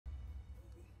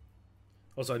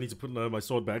Also, I need to put my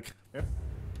sword back. Yep.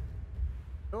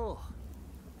 Oh.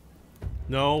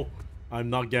 No, I'm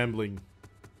not gambling.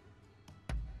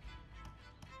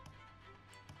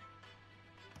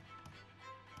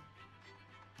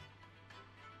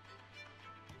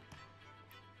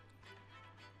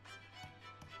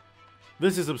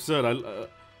 This is absurd.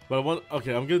 But I want.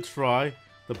 Okay, I'm gonna try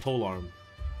the pole arm.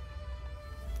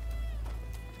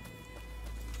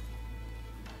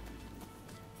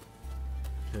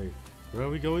 Okay, where are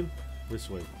we going? This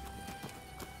way.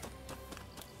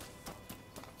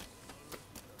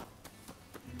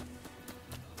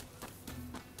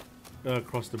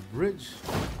 Across the bridge.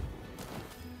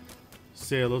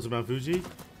 Say hello to Mount Fuji.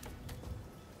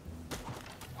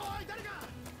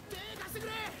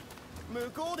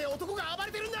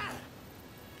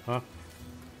 Huh?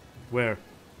 Where?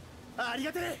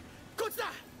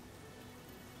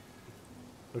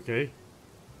 Okay.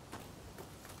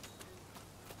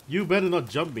 You better not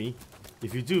jump me.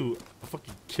 If you do, I'll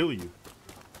fucking kill you.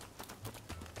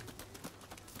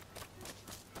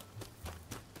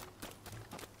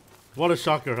 What a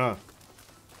shocker, huh?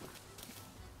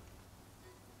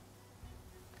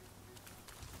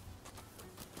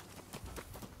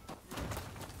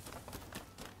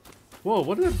 Whoa,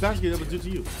 what did that basket ever do to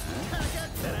you?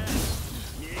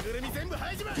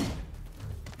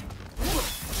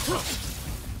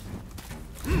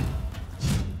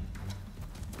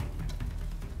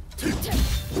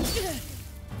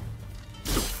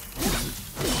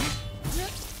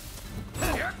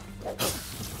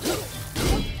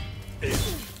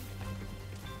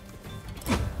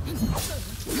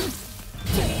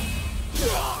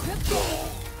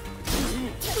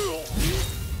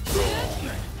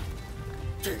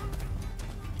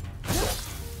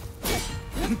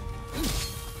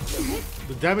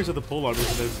 The damage of the pole arm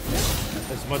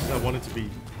isn't as much as I want it to be.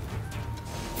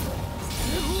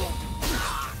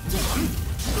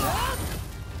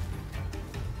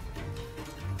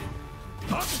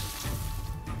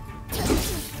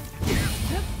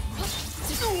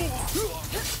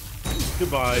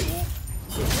 Goodbye.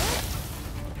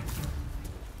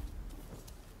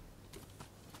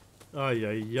 Ay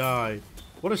ay ay!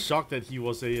 What a shock that he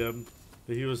was that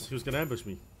he was gonna ambush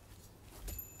me.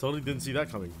 Totally didn't see that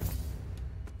coming.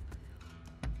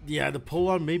 Yeah, the pole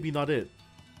arm maybe not it.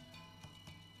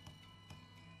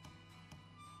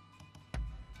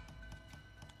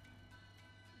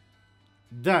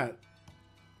 That.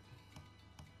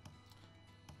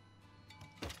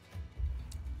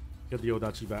 Get the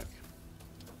Odachi back.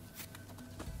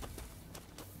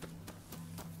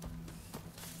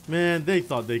 Man, they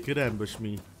thought they could ambush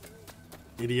me.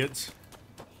 Idiots.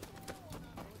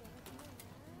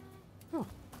 Oh.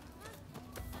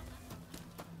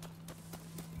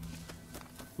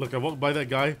 Look, I walked by that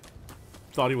guy,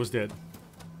 thought he was dead.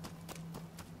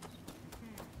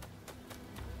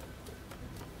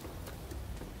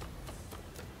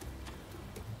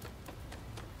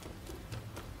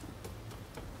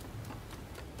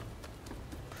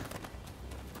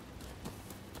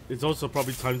 It's also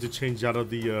probably time to change out of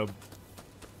the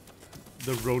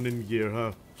Ronin gear,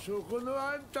 huh?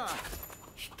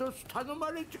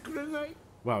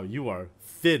 Wow, you are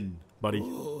thin, buddy.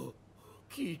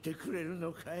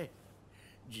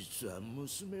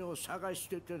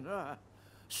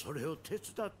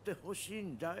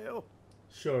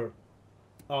 Sure.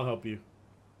 I'll help you.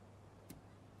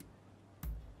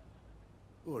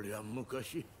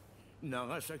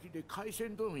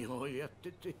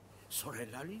 それ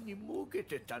なりに儲け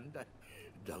てたんだ。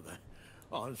だが、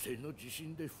安政の地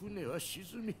震で船は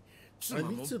沈み、 I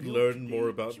need to learn more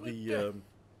about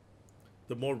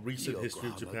the more recent history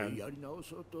of Japan. やり直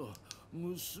そうと、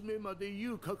娘まで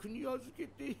遊郭に預け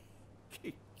て、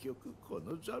結局こ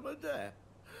のざまだ。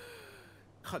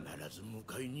必ず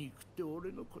迎えに行くって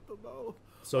俺の言葉を。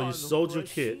So you sold your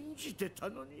kid,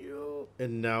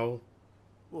 and now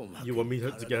you want me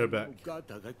to get her back.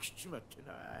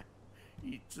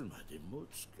 いつまで持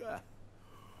つか。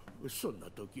そんな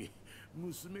時、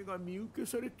娘が身請け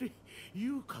されて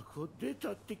遊郭を出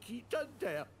たって聞いたん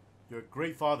だよ。You're a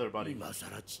great father, buddy. 今さ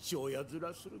ら父親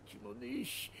面する気もねえ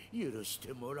し、許し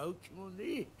てもらう気も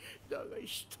ねえ。だが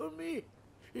一目、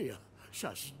いや、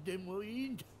写真でもいい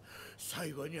んだ。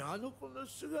最後にあの子の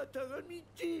姿が見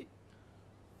て。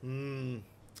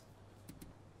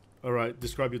Alright,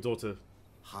 describe your daughter.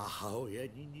 母親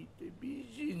に似て美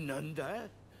人なんだ。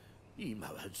 It'd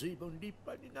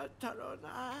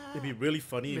be really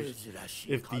funny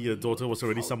if the daughter was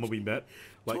already someone we met,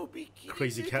 like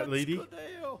Crazy Cat Lady.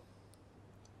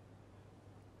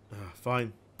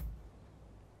 Fine.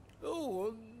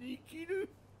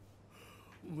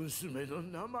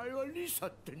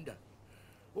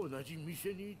 同じ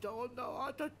店にいた女を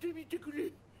当たってみてく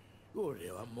れ。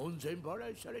俺は門前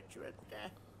払いされちまった。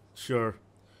 Sure.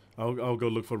 I'll go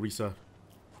look for Risa.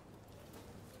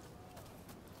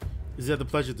 Is it at the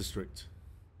Pleasure District?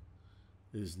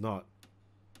 It is not.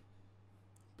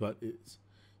 But it's...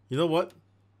 You know what?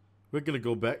 We're gonna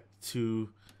go back to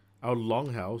our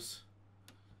longhouse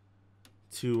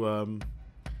to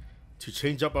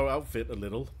change up our outfit a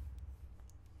little.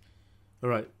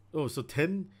 Alright. Oh, so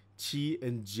Ten, Chi,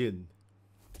 and Jin.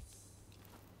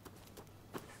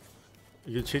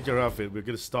 We're gonna change our outfit. We're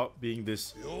gonna stop being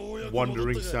this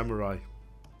wandering samurai.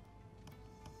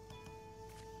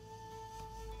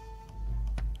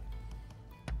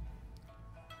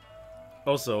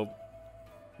 Also,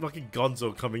 fucking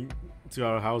Gonzo coming to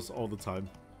our house all the time.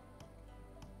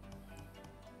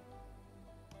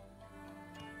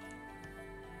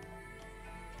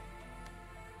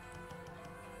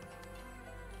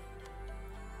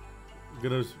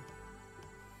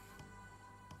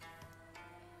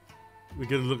 We're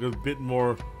gonna look a bit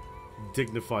more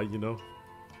dignified, you know.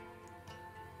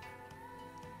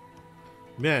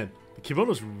 Man, the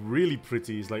kimono's really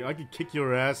pretty. It's like I could kick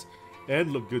your ass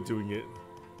and look good doing it.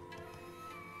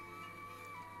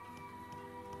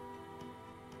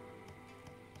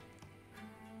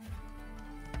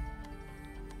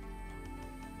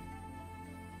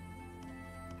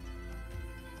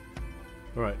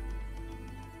 All right.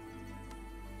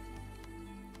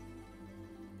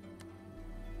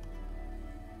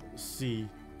 Let's see.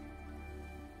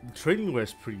 The training wear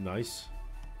is pretty nice.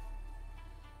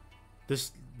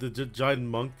 The giant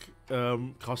monk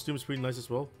costume is pretty nice as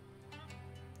well.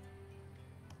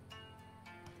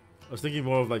 I was thinking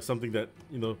more of like something that,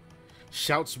 you know,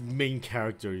 shouts main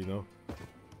character, you know.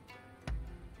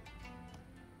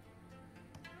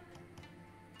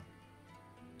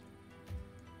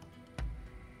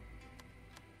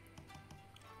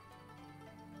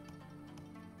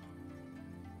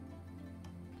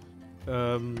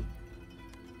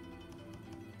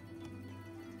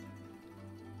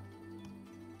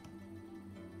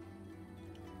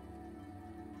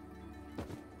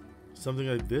 Something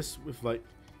like this with like,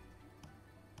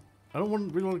 I don't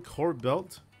really want a cord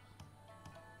belt.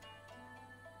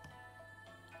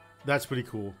 That's pretty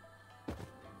cool.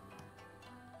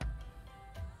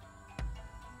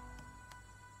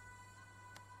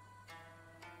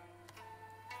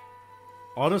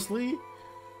 Honestly,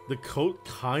 the coat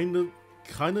kind of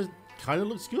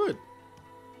looks good.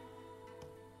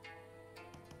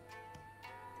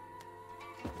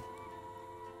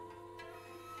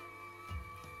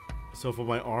 So for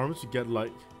my arms, you get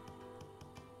like,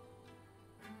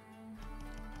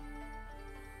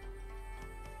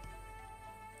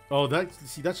 oh, that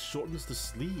shortens the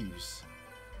sleeves.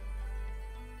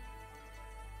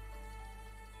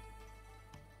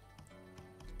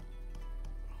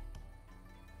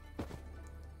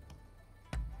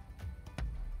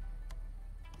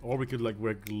 Or we could like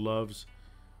wear gloves.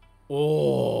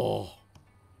 Oh.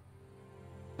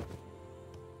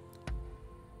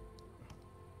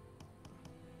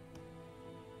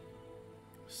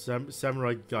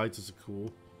 Samurai guides is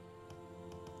cool.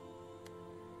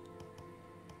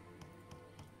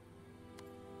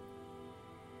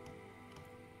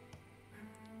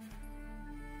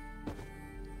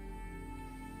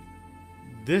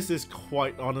 This is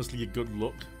quite honestly a good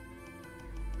look.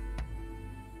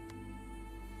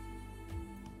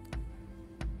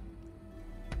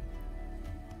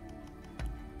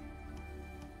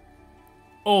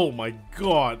 Oh my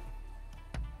god.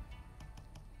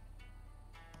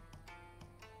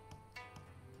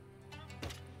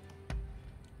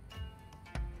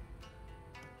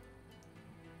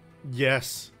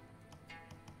 Yes.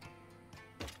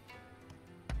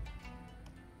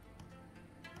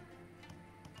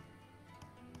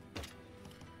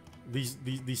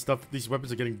 These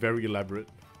weapons are getting very elaborate.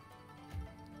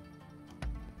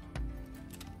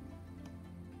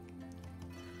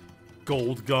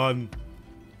 Gold gun.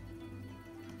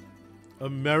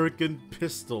 American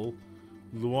pistol.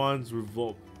 Luan's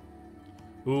revolver.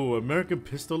 Ooh, American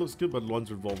pistol looks good, but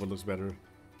Luan's revolver looks better.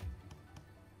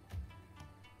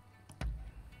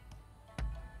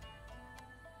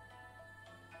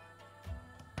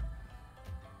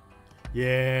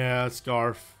 Yeah,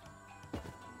 scarf.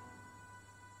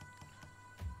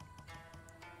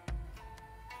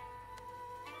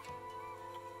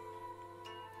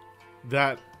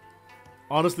 That,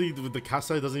 honestly, with the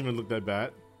Kasai, it doesn't even look that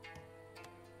bad.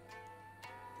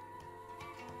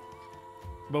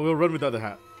 But we'll run without the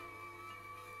hat.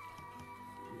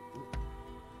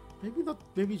 Maybe not.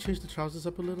 Maybe change the trousers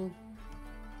up a little.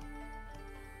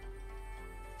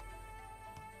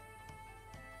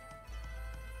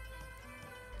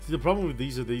 See, the problem with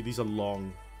these are these are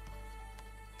long.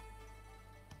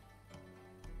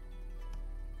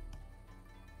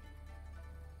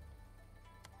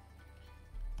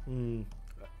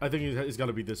 I think it's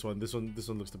gotta be this one. This one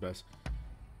looks the best.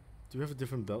 Do we have a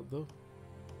different belt though?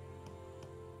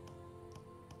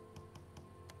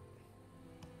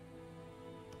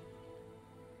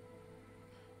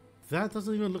 That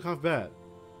doesn't even look half bad.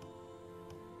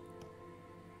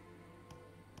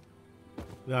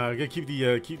 Nah, I gotta keep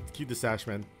the keep the sash,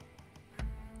 man.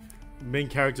 Main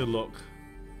character look.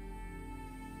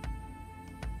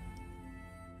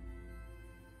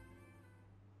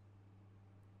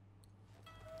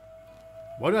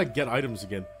 Why did I get items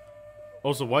again?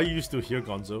 Also, why are you still here,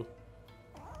 Gonzo?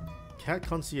 Cat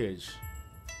concierge.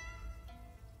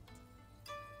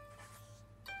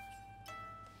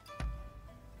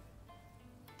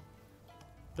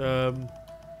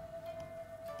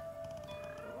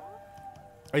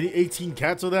 I need 18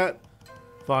 cats of that?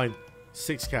 Fine.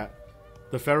 6 cat.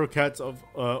 The feral cats of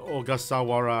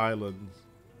Ogasawara Island.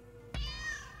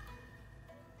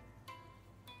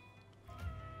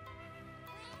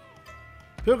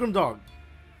 Pilgrim dog.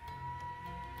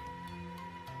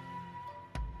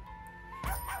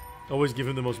 Always give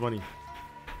him the most money.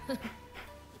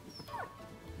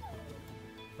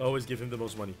 Always give him the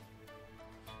most money.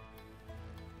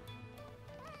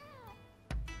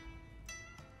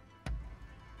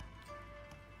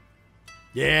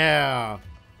 Yeah.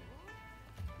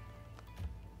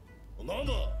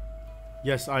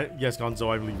 Yes,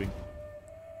 Gonzo, I'm leaving.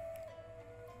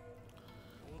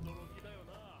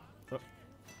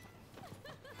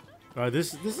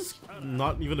 This is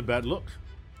not even a bad look.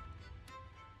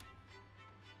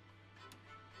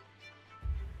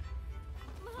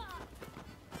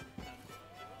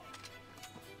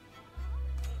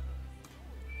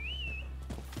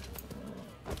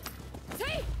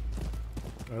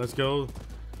 Alright, let's go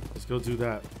do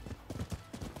that.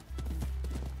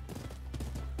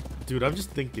 Dude, I'm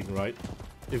just thinking, right?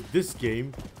 If this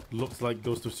game looks like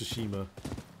Ghost of Tsushima,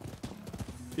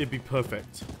 it'd be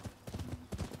perfect.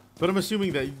 But I'm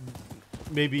assuming that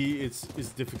maybe it's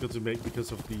difficult to make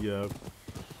because of the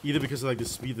either because of like the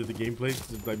speed of the gameplay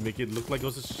to like make it look like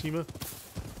Ghost of Tsushima,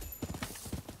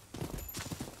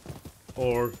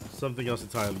 or something else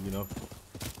entirely, you know.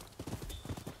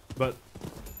 But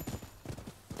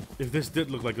if this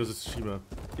did look like Ghost of Tsushima,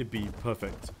 it'd be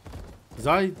perfect. Cause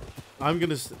I'm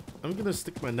gonna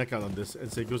stick my neck out on this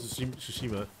and say Ghost of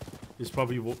Tsushima is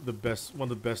probably one of the best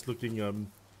looking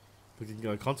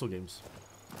console games.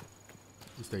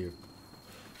 Let's stay here.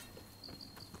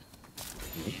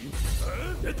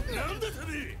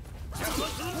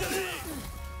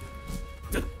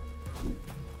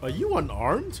 Are you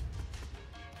unarmed?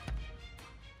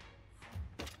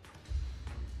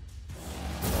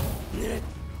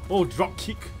 Oh, drop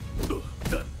kick.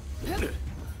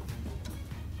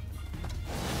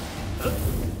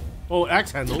 Oh,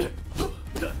 axe handle.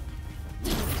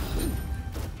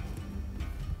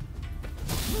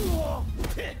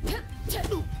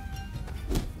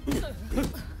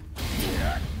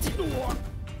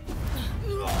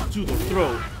 Judo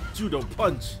throw, judo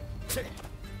punch.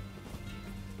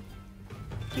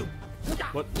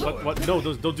 What? No,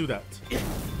 don't do that.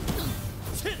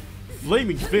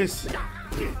 Flaming fist.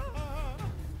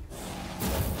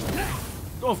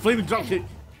 Oh, flaming drop kick.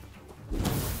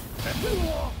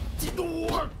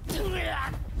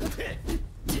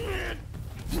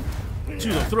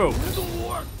 Judo throw.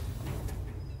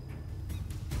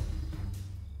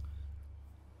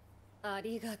 I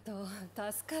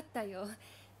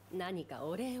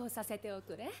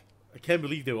can't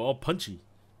believe they were all punchy.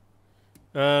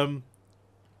 Looking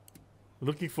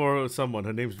for someone.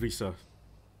 Her name's Risa.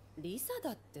 リサ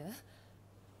だって？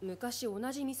昔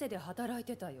同じ店で働い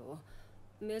てたよ。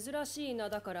珍しい名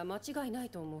だから間違いない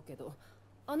と思うけど、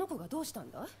あの子がどうしたん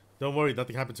だ？ Don't worry,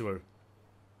 nothing happened to her.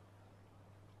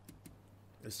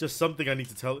 It's just something I need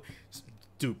to tell.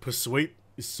 Dude, persuade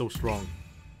is so strong.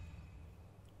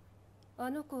 あ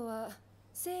の子は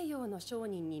西洋の商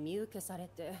人に身請けされ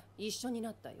て一緒に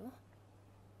なったよ。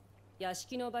屋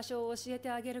敷の場所を教え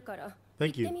てあげるから。行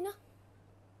ってみな。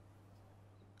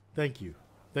Thank you.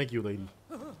 Thank you, lady.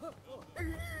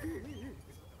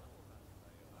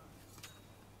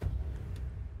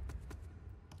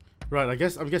 Right, I'm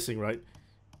guessing, right?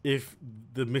 If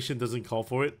the mission doesn't call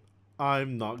for it,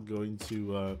 I'm not going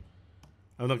to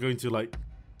like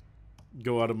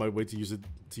go out of my way to use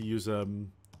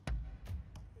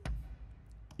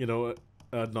you know,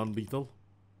 non-lethal.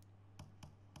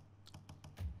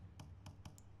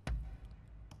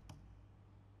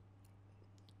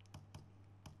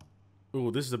 Oh,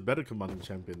 this is a better commanding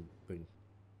champion thing.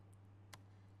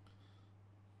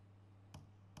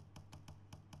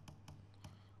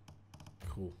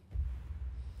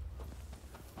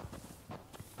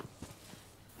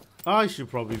 I should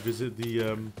probably visit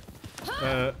the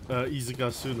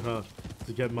Izuka soon, huh?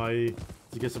 To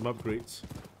get some upgrades.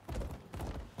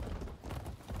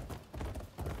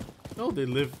 Oh, they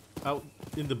live out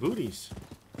in the boonies.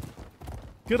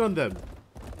 Good on them.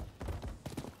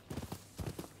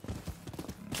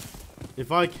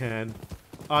 If I can,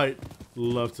 I'd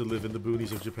love to live in the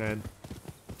boonies of Japan.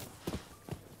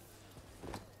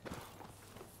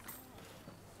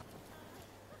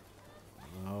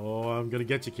 Oh, I'm gonna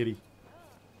get you, kitty.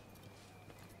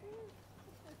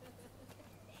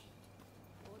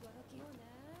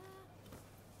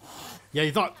 Yeah,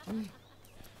 you thought.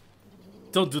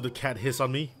 Don't do the cat hiss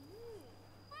on me.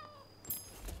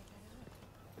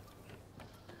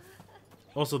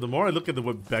 Also, the more I look at the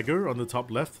word beggar on the top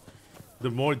left, the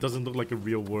more it doesn't look like a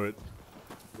real word.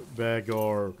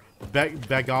 Beggar.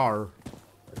 Beggar.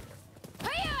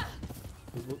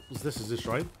 What's this? Is this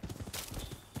right?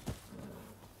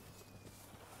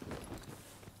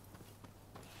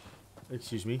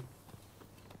 Excuse me.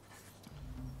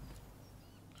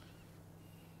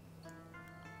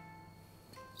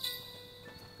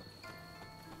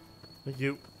 Thank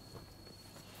you.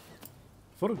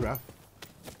 Photograph.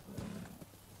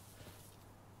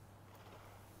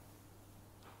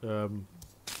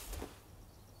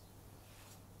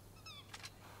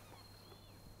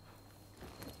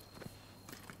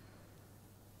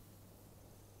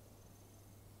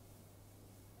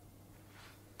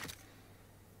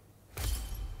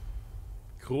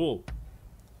 Cool.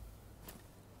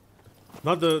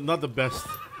 Not the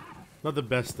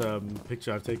best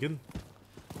picture I've taken.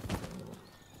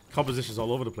 Compositions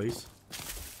all over the place.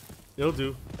 It'll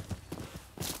do.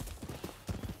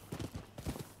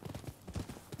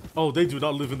 Oh, they do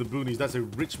not live in the boonies. That's a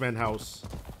rich man house.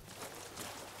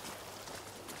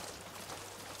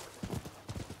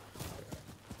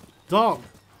 Dog.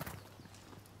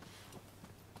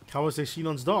 Kawase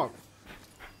Shinon's dog.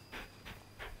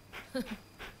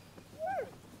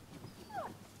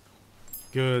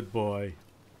 Good boy.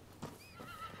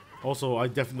 Also, I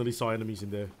definitely saw enemies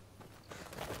in there.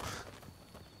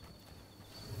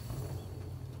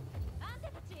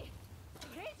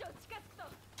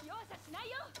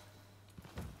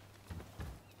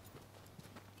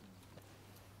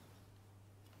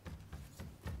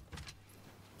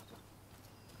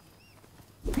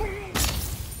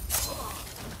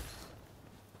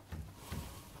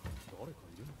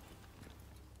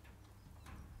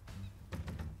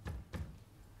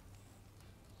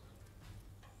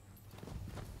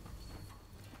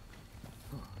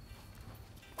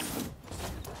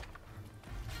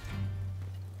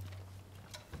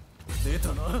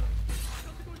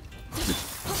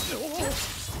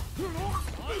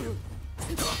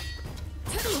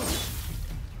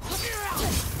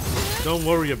 Don't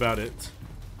worry about it.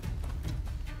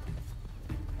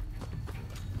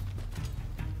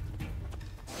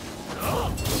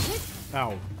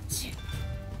 Ow.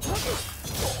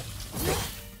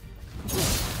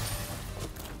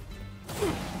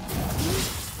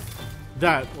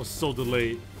 That was so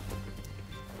delayed.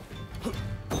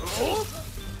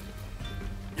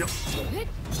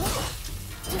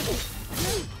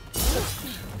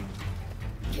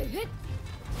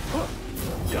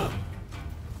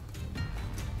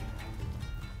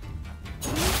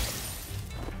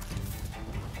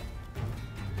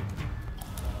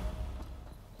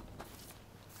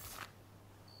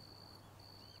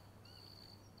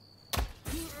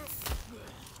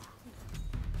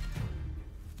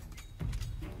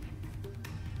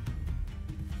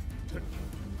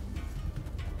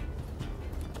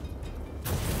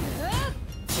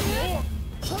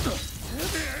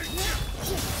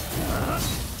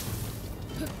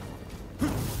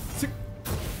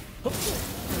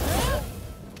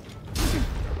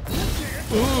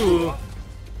 Ooh.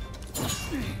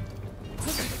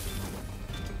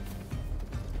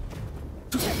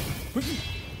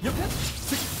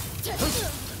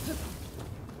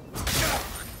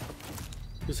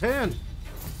 His hand.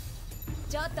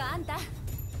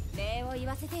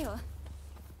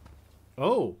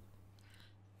 Oh.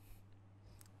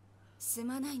 す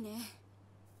まないね。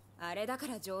あれだか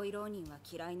ら上位浪人は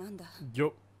嫌いなんだ。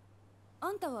Yo. あ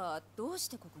んたはどうし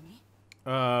てここに？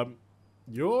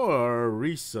 You're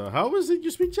Risa. How is it you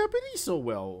speak Japanese so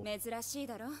well? 珍しい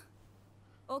だろ。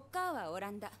おっかはオラ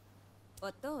ンダ。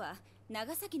夫は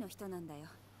長崎の人なんだよ。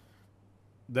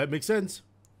That makes sense.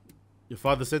 Your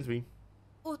father sent me.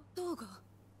 夫が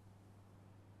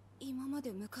今ま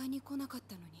で迎えに来なかっ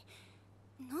たのに、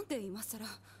なんで今さら？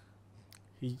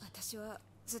私は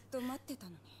ずっと待ってた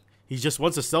のに。He just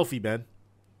wants a selfie, man.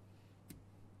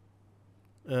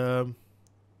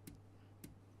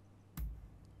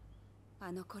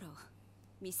 あの頃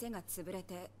店が潰れ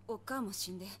ておっかあも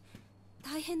死んで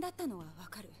大変だったのはわ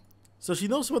かる。 So she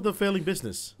knows about the failing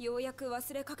business. ようやく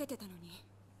忘れかけてたのに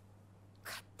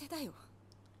勝手だよ。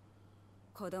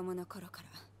子供の頃から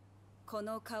こ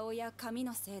の顔や髪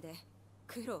のせいで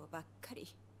苦労ばっかり。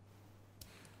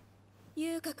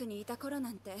遊郭にいた頃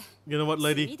なんて You know what,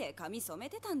 lady? 墨で髪染め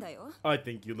てたんだよ。 I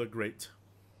think you look great.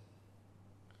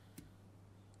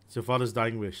 It's your father's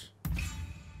dying wish.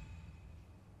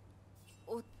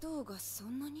 夫がそ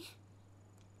んなに？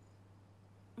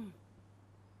うん、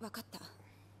わかった。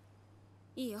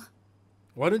いいよ。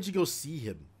 Why don't you go see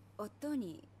him? 夫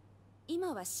に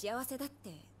今は幸せだって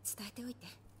伝えておいて。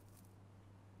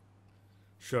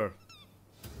 Sure.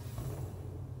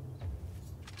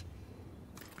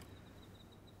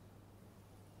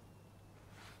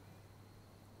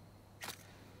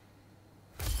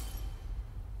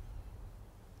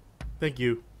 Thank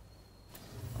you.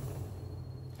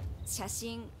 写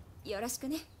真よろしく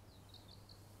ね。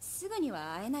すぐに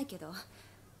は会えないけど、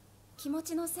気持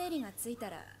ちの整理がついた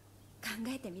ら考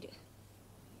えてみる。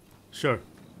 Sure.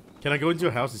 Can I go into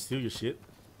your house and steal your shit?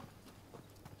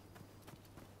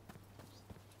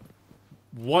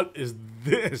 What is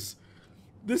this?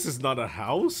 This is not a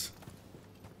house?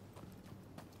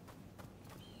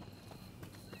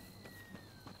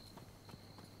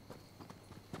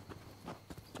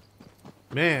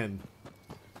 Man.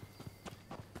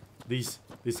 These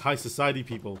high society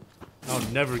people. I'll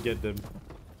never get them.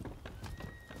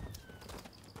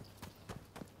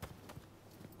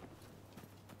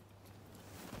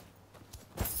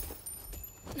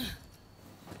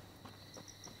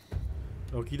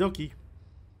 Okie dokie.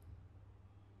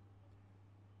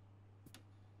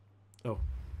 Oh.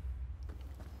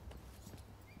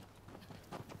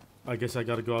 I guess I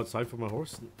gotta go outside for my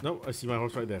horse. No, I see my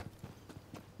horse right there.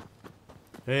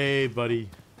 Hey, buddy.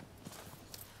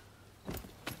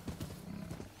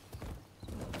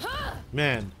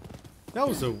 Man, that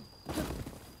was a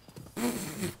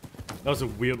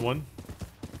weird one.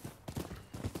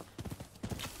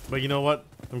 But you know what?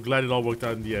 I'm glad it all worked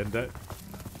out in the end.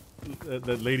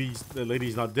 That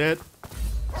lady's not dead.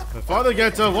 My father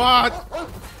gets a what?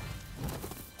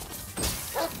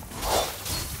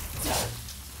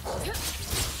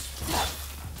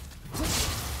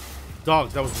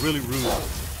 Dogs, that was really rude.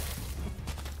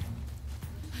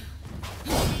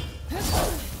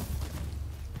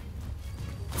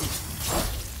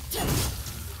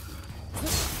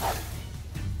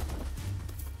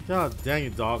 God dang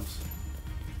it, dogs.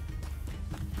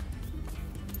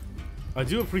 I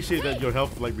do appreciate that your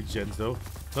health like regens though.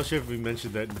 Not sure if we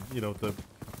mentioned that, you know, the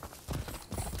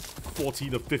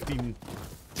 14 or 15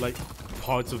 like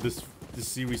parts of this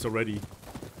series already.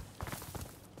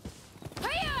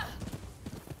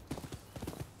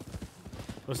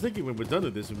 I was thinking when we're done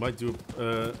with this, we might do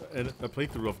a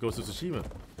playthrough of Ghost of Tsushima.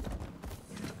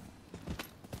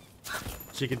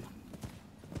 Chicken.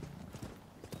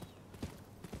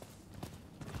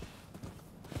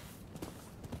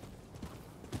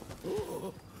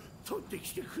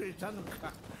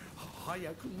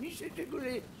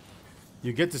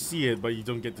 You get to see it, but you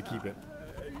don't get to keep it.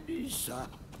 Lisa,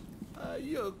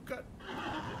 you got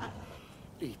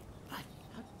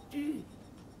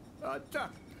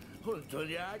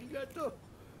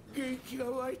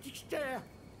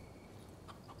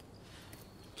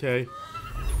Okay.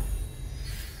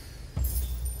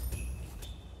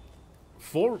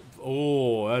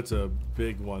 Oh, that's a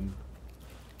big one.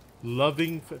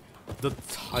 Loving the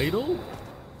title?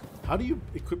 How do you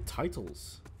equip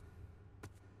titles?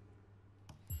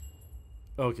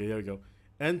 Okay, there we go.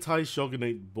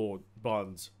 Anti-shogunate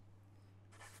bonds.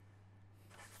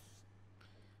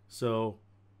 So,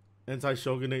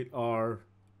 anti-shogunate are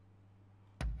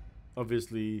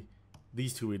obviously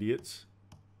these two idiots.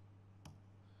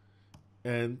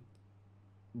 And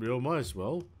real might as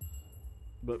well.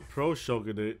 But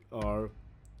pro-shogunate are...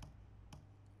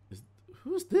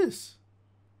 Who's this?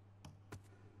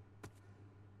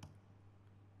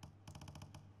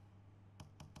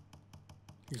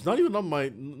 It's not even on my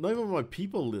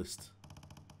people list.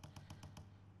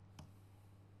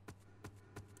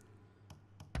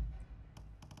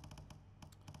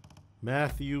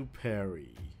 Matthew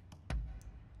Perry.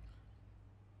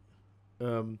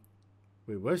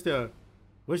 Wait, where's their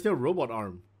robot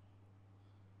arm?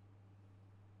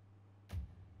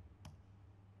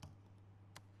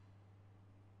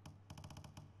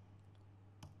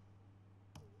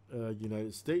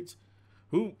 United States.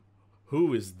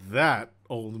 Who is that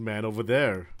old man over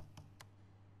there?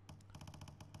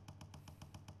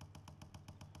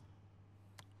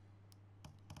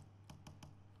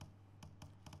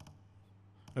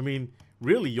 I mean,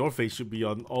 Really, your face should be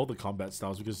on all the combat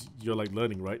styles because you're like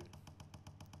learning, right?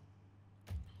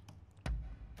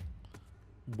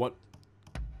 What?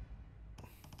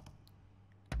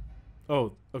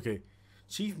 Oh, okay.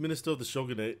 Chief Minister of the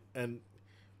Shogunate, and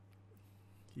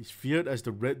he's feared as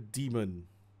the Red Demon.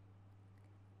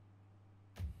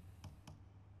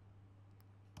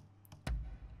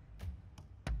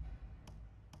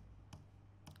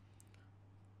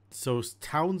 So it's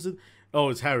Townsend. Oh,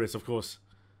 it's Harris, of course.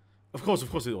 Of course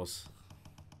it was.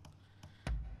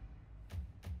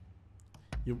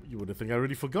 You would have think I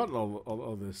already forgotten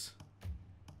all this.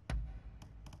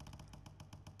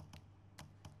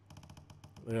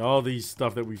 Yeah, all these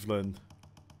stuff that we've learned.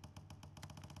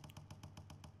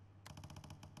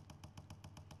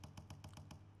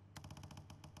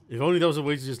 If only there was a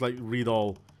way to just like read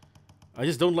all. I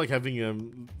just don't like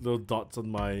having little dots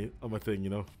on my thing, you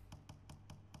know.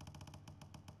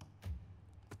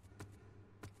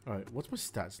 All right, what's my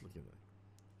stats looking like?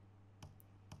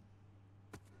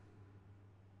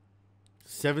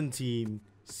 17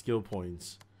 skill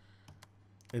points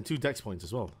and 2 dex points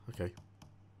as well. Okay.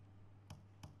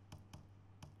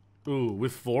 Ooh,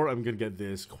 with 4, I'm gonna get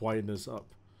this quietness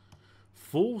up.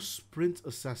 Full sprint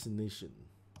assassination.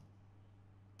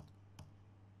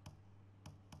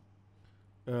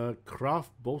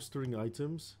 Craft bolstering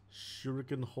items.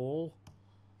 Shuriken haul.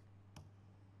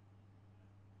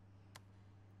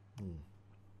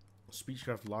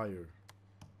 Speechcraft liar.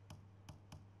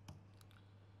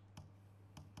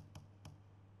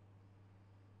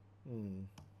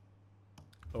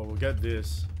 Oh, we'll get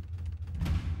this.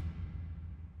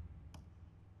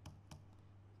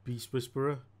 Beast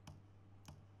Whisperer.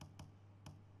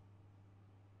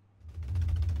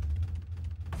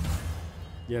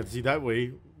 Yeah, see that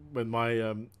way, when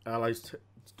my allies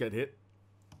get hit,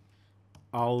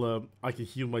 I can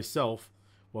heal myself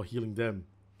while healing them.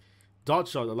 Dodge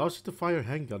shot allows you to fire a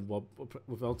handgun while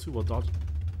with L2 while dodging.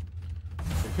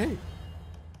 Okay.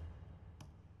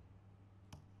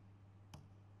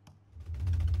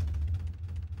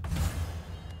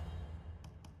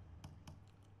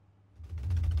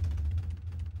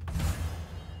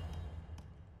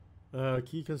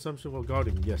 Key consumption while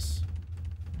guarding, yes.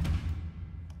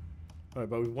 Alright,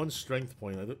 but with 1 strength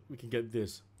point, I think we can get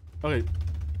this. Okay.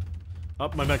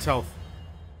 Up my max health.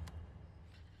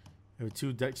 And with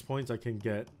 2 dex points, I can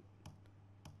get...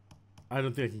 I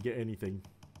don't think I can get anything.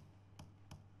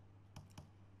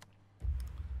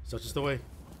 Such is the way.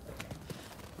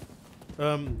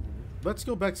 Let's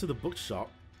go back to the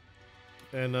bookshop.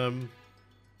 And,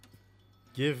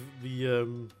 give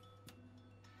the,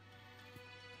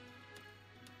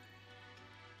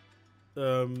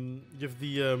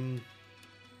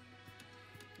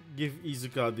 give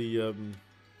Izuka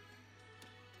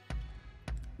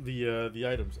the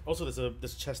items. Also,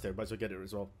 there's a chest there, might as well get it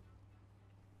as well.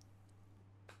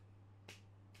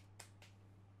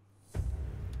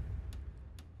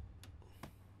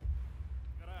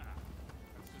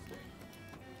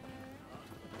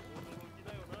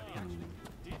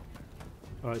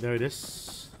 Alright, there it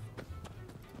is.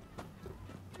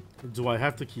 Do I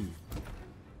have the key?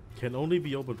 Can only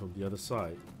be opened from the other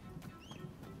side.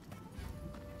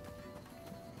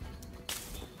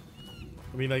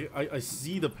 I mean, I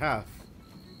see the path.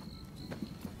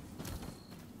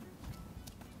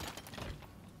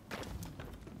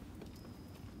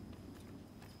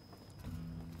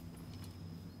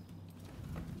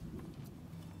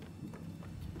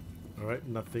 Alright,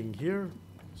 nothing here.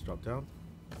 Let's drop down.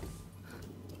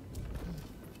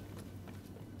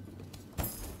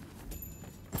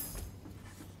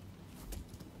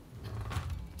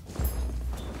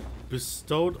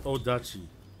 Bestowed Odachi.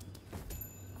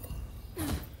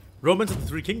 Romance of the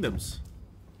Three Kingdoms.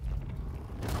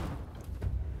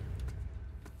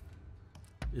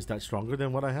 Is that stronger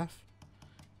than what I have?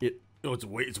 It's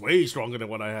way stronger than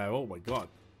what I have. Oh my god.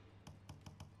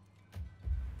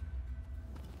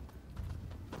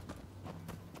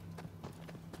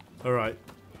 Alright.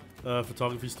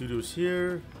 Photography studios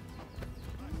here.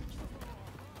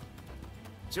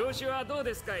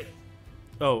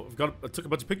 Oh, I took a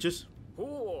bunch of pictures.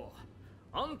 Oh,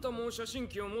 あんたも写真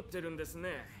機を持ってるんですね。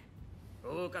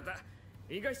大方、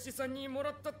伊賀七さんにも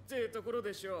らったってところ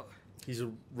でしょう。He's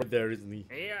right there, isn't he?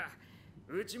 いや、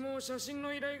うちも写真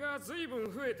の依頼が随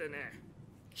分増えてね。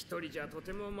一人じゃと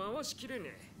ても回しきれね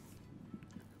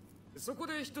え。そこ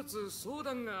で一つ相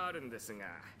談があるんですが、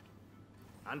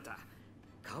あんた、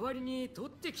代わりに取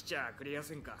ってきちゃくれや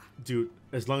せんか。Dude,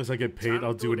 as long as I get paid,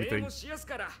 I'll do anything. ちゃんと礼もしやす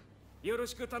から、よろ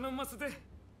しく頼んます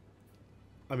で。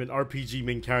I'm an RPG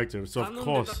main character, so of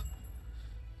course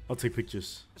I'll take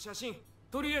pictures.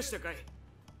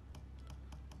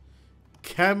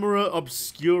 Camera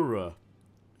Obscura.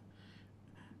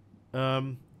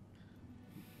 I'll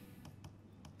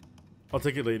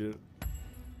take it later.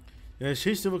 And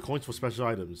exchange silver coins for special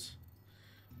items.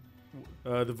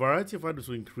 The variety of items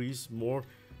will increase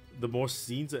the more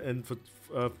scenes and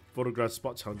photograph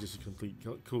spot challenges you complete.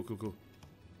 Cool, cool, cool.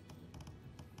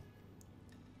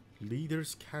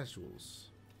 Leaders Casuals.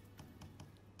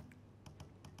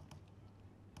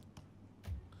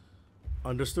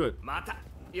 Understood.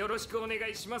 Here's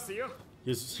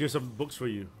some books for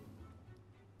you.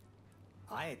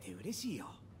 会えて嬉しいよ。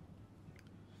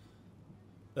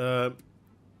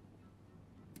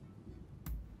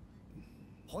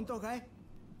本当かい？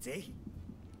ぜひ。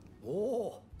お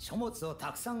お、書物を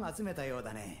たくさん集めたよう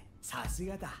だね。さす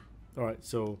がだ。Alright,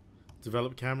 so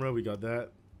develop camera, we got that.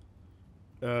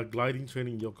 Gliding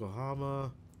training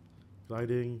Yokohama.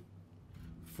 Gliding.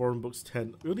 Foreign books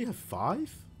 10. We only have 5?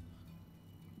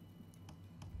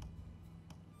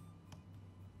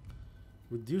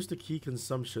 Reduce the key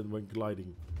consumption when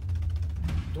gliding.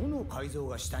 どの改造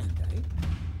がしたいんだい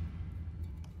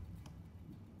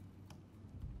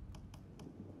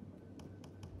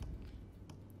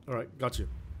？Alright, got you.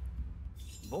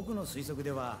 僕の推測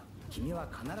では君は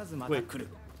必ずまた来る。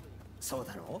そう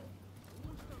だろ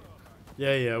う？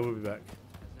 Yeah, yeah, we'll be back.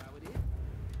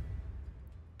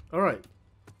 Alright.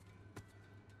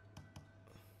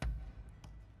 I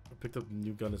picked up a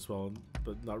new gun as well,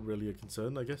 but not really a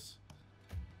concern, I guess.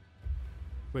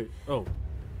 Wait, oh.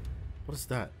 What is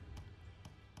that?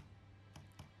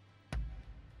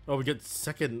 Oh, we get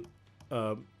second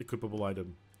equipable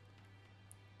item.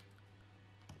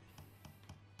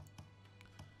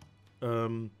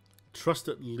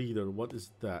 Trusted leader, what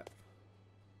is that?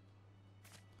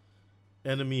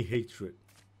 Enemy hatred.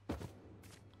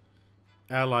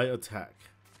 Ally attack.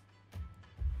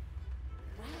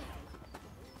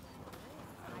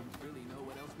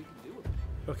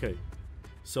 Okay,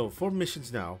 so 4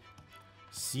 missions now.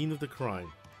 Scene of the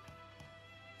crime.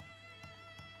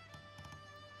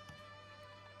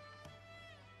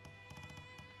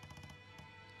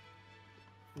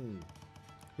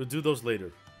 We'll do those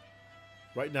later.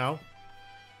 Right now,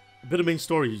 a bit of main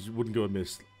story wouldn't go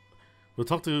amiss. We'll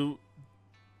talk to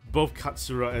both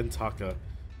Katsura and Taka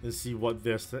and see what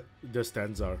their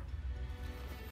stands are.